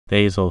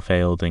Basil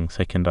Feilding,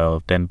 2nd Earl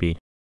of Denbigh.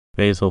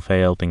 Basil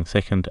Feilding,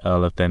 2nd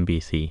Earl of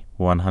Denbigh c.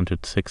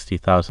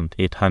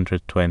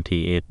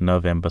 160,828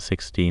 November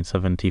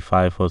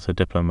 1675 was a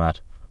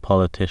diplomat,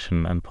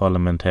 politician and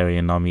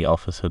parliamentarian army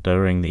officer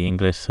during the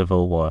English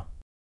Civil War.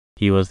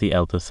 He was the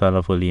eldest son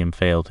of William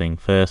Feilding,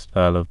 1st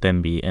Earl of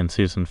Denbigh, and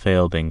Susan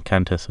Feilding,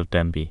 Countess of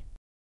Denbigh.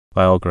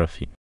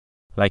 Biography.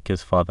 Like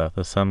his father,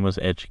 the son was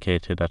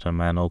educated at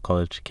Emanuel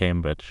College,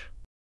 Cambridge.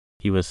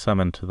 He was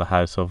summoned to the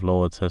House of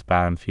Lords as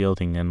Baron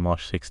Feilding in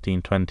March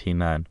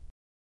 1629.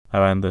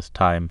 Around this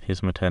time,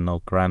 his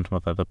maternal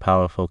grandmother, the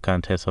powerful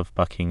Countess of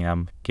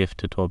Buckingham,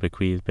 gifted or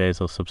bequeathed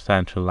Basil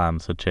substantial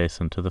lands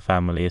adjacent to the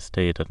family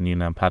estate at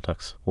Newnham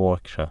Paddocks,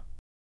 Warwickshire.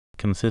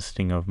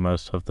 Consisting of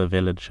most of the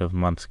village of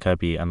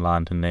Montcubby and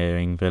land in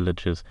neighbouring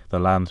villages, the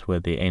lands were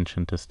the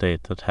ancient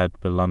estate that had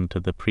belonged to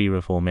the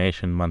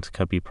pre-Reformation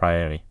Montcubby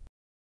Priory.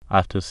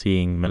 After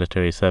seeing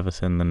military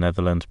service in the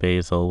Netherlands,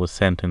 Basil was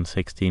sent in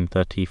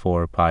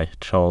 1634 by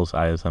Charles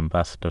I as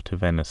ambassador to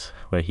Venice,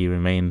 where he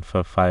remained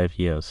for 5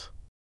 years.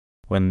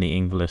 When the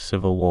English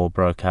Civil War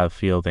broke out,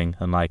 Feilding,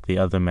 unlike the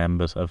other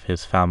members of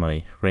his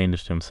family,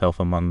 ranged himself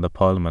among the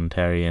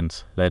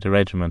parliamentarians, led a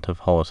regiment of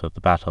horse at the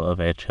Battle of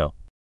Edge Hill.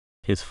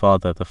 His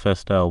father, the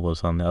first Earl,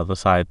 was on the other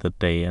side that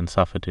day and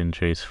suffered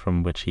injuries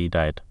from which he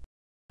died.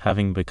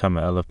 Having become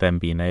Earl of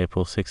Denbigh in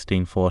April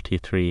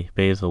 1643,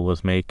 Basil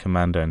was made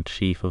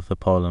Commander-in-Chief of the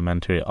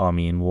Parliamentary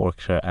Army in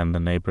Warwickshire and the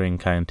neighbouring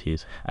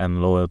counties,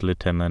 and Lord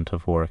Lieutenant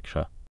of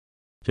Warwickshire.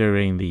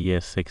 During the year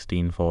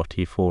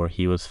 1644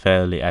 he was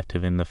fairly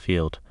active in the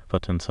field,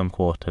 but in some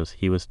quarters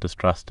he was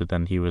distrusted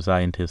and he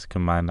resigned his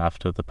command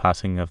after the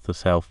passing of the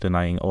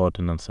Self-Denying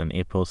Ordinance in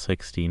April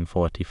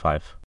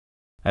 1645.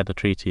 At the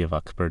Treaty of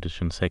Uxbridge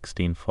in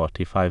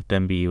 1645,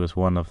 Denbigh was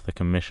one of the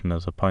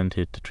commissioners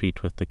appointed to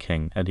treat with the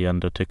king, and he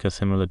undertook a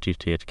similar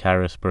duty at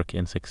Carisbrooke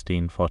in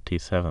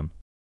 1647.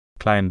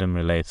 Clarendon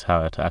relates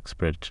how at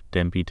Uxbridge,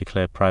 Denbigh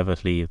declared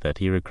privately that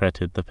he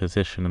regretted the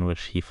position in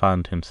which he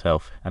found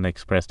himself, and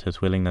expressed his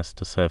willingness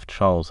to serve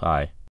Charles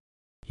I.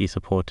 He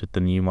supported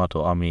the new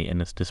model army in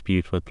its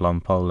dispute with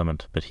Long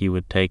Parliament, but he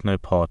would take no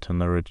part in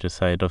the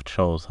regicide of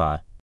Charles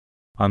I.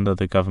 Under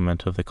the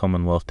government of the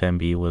Commonwealth,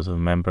 Denbigh was a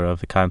member of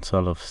the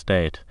Council of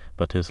State,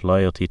 but his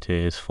loyalty to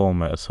his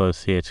former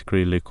associates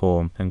grew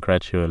lukewarm, and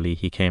gradually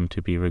he came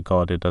to be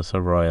regarded as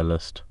a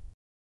royalist.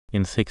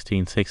 In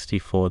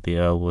 1664 the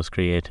Earl was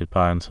created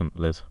Baron St.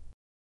 Liz.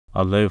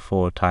 Although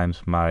 4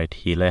 times married,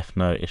 he left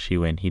no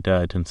issue when he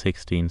died in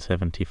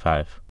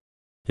 1675.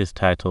 His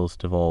titles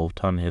devolved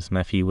on his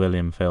nephew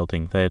William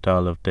Feilding, 3rd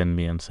Earl of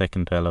Denbigh and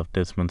 2nd Earl of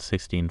Desmond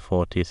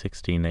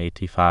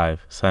 1640-1685,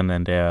 son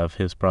and heir of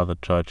his brother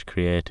George,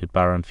 created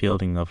Baron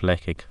Feilding of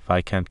Leckig,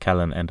 Viscount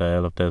Callan and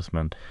Earl of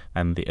Desmond,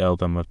 and the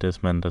earldom of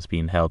Desmond has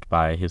been held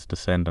by his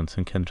descendants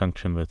in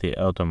conjunction with the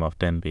earldom of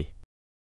Denbigh.